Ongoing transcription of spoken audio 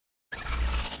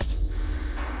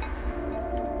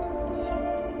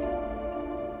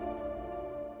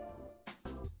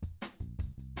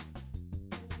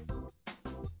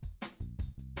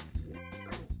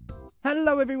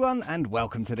Hello everyone and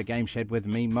welcome to the Game Shed with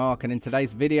me, Mark, and in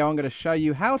today's video I'm going to show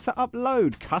you how to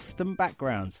upload custom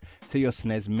backgrounds to your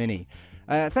SNES Mini.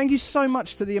 Thank you so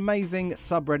much to the amazing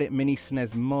subreddit Mini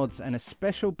SNES Mods, and a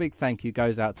special big thank you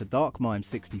goes out to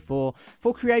DarkMime64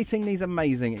 for creating these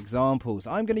amazing examples.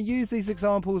 I'm going to use these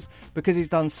examples because he's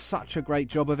done such a great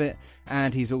job of it,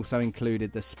 and he's also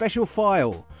included the special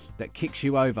file that kicks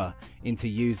you over into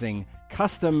using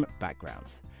custom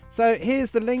backgrounds. So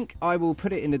here's the link. I will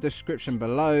put it in the description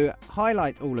below.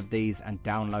 Highlight all of these and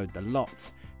download the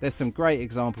lot. There's some great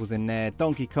examples in there.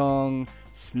 Donkey Kong,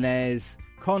 SNES,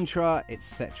 Contra,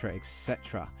 etc,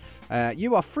 etc.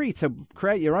 You are free to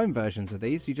create your own versions of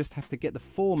these. You just have to get the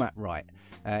format right.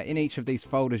 In each of these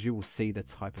folders you will see the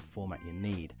type of format you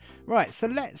need. Right, so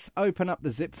let's open up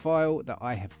the zip file that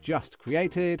I have just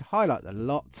created. Highlight the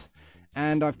lot.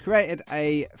 And I've created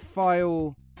a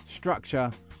file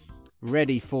structure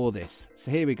ready for this. So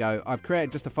here we go. I've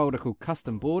created just a folder called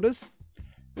custom borders.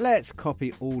 Let's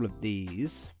copy all of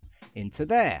these into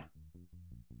there.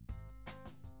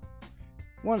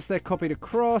 Once they're copied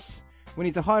across, we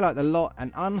need to highlight the lot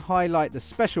and unhighlight the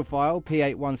special file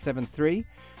P8173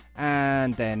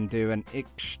 and then do an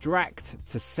extract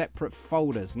to separate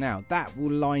folders. Now that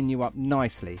will line you up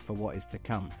nicely for what is to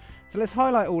come. So let's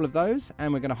highlight all of those,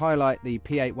 and we're going to highlight the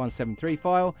P8173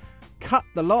 file, cut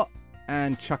the lot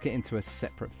and chuck it into a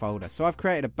separate folder. So I've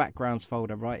created a backgrounds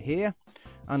folder right here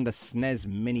under SNES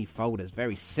Mini folders.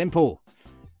 Very simple.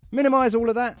 Minimize all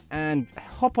of that and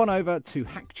hop on over to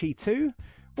Hakchi 2.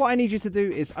 What I need you to do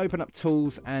is open up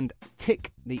tools and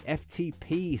tick the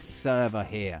FTP server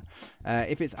here.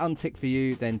 If it's unticked for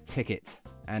you, then tick it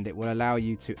and it will allow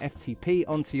you to FTP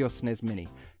onto your SNES Mini.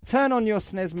 Turn on your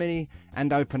SNES Mini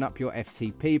and open up your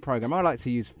FTP program. I like to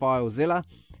use FileZilla.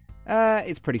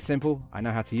 It's pretty simple. I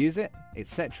know how to use it,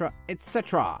 etc,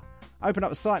 etc. Open up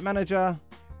the site manager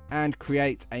and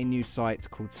create a new site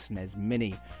called SNES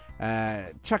Mini.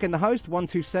 Chuck in the host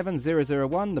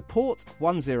 127001, the port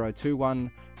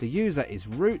 1021, the user is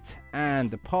root, and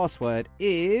the password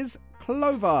is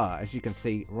Clover, as you can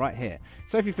see right here.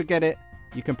 So if you forget it,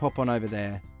 you can pop on over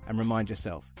there and remind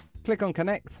yourself. Click on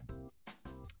connect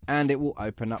and it will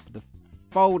open up the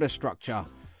folder structure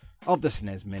of the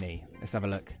SNES Mini. Let's have a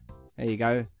look. There you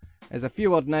go. There's a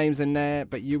few odd names in there,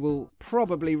 but you will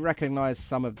probably recognize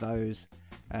some of those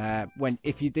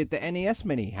if you did the NES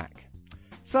Mini hack.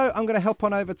 So I'm going to hop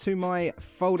on over to my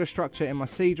folder structure in my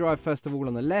C drive, first of all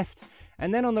on the left,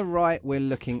 and then on the right we're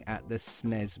looking at the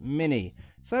SNES Mini.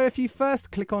 So if you first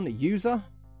click on user,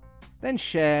 then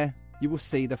share, you will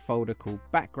see the folder called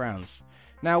backgrounds.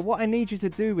 Now what I need you to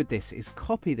do with this is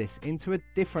copy this into a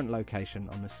different location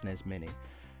on the SNES Mini.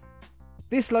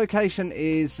 This location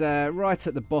is right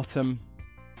at the bottom,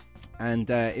 and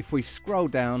if we scroll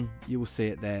down you will see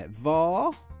it there.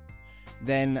 var,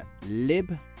 then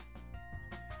lib,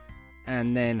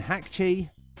 and then Hakchi,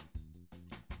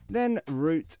 then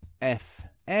root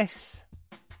fs,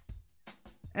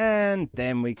 and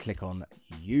then we click on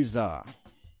user.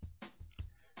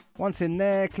 Once in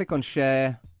there, click on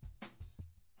share,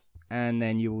 and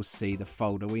then you will see the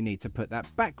folder we need to put that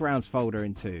backgrounds folder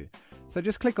into. So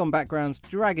just click on backgrounds,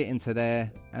 drag it into there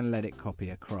and let it copy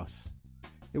across.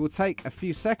 It will take a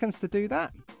few seconds to do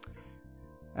that.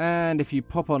 And if you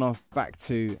pop on off back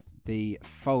to the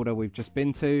folder we've just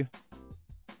been to,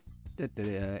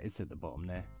 it's at the bottom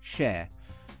there, share,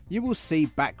 you will see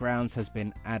backgrounds has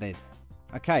been added.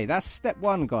 Okay, that's step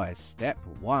one, guys. Step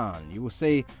one, you will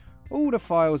see all the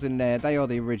files in there. They are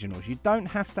the originals. You don't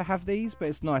have to have these, but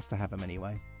it's nice to have them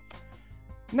anyway.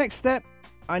 Next step,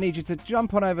 I need you to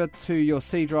jump on over to your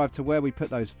C drive to where we put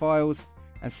those files,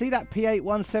 and see that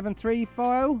P8173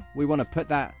 file? We want to put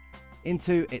that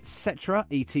into etc,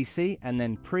 and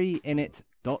then pre-init.d.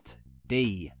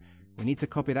 We need to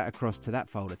copy that across to that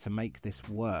folder to make this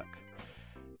work.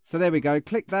 So there we go.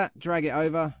 Click that, drag it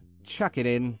over, chuck it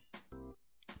in.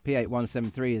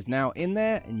 P8173 is now in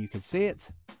there, and you can see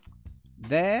it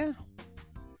there.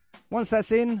 Once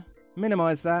that's in,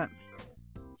 minimize that.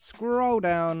 Scroll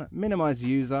down, minimize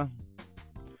user,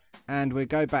 and we'll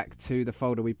go back to the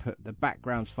folder we put the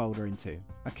backgrounds folder into.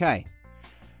 Okay,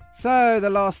 so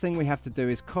the last thing we have to do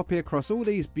is copy across all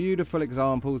these beautiful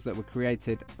examples that were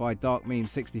created by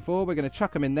DarkMeme64. We're going to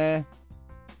chuck them in there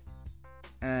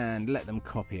and let them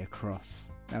copy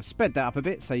across. Now sped that up a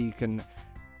bit so you can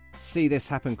see this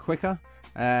happen quicker.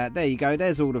 There you go,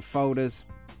 there's all the folders.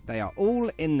 They are all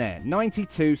in there.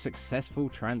 92 successful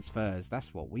transfers.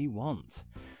 That's what we want.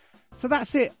 So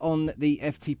that's it on the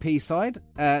FTP side.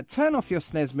 Turn off your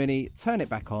SNES Mini, turn it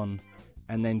back on,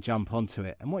 and then jump onto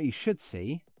it. And what you should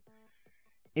see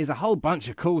is a whole bunch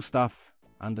of cool stuff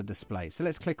under display. So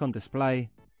let's click on display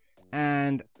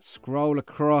and scroll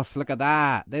across. Look at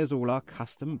that. There's all our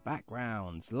custom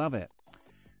backgrounds. Love it.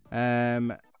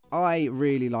 I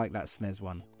really like that SNES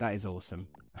one. That is awesome.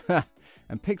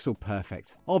 And pixel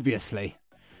perfect, obviously.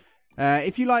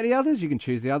 If you like the others, you can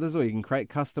choose the others, or you can create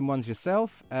custom ones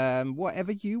yourself.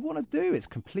 Whatever you want to do, it's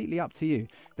completely up to you.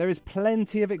 There is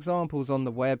plenty of examples on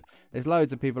the web. There's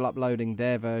loads of people uploading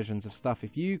their versions of stuff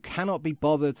if you cannot be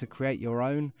bothered to create your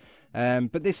own.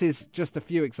 But this is just a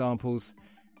few examples.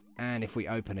 And if we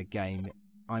open a game,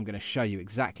 I'm going to show you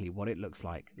exactly what it looks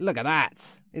like. Look at that.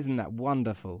 Isn't that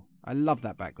wonderful? I love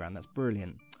that background. That's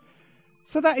brilliant.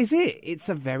 So that is it. It's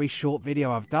a very short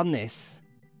video. I've done this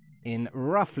in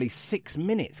roughly 6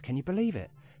 minutes. Can you believe it?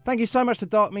 Thank you so much to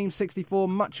DarkMeme64.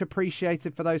 Much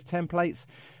appreciated for those templates.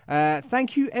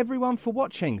 Thank you everyone for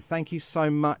watching. Thank you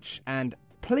so much. And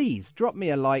please drop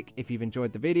me a like if you've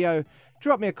enjoyed the video.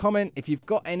 Drop me a comment if you've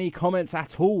got any comments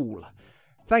at all.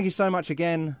 Thank you so much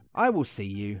again. I will see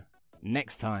you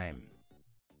next time.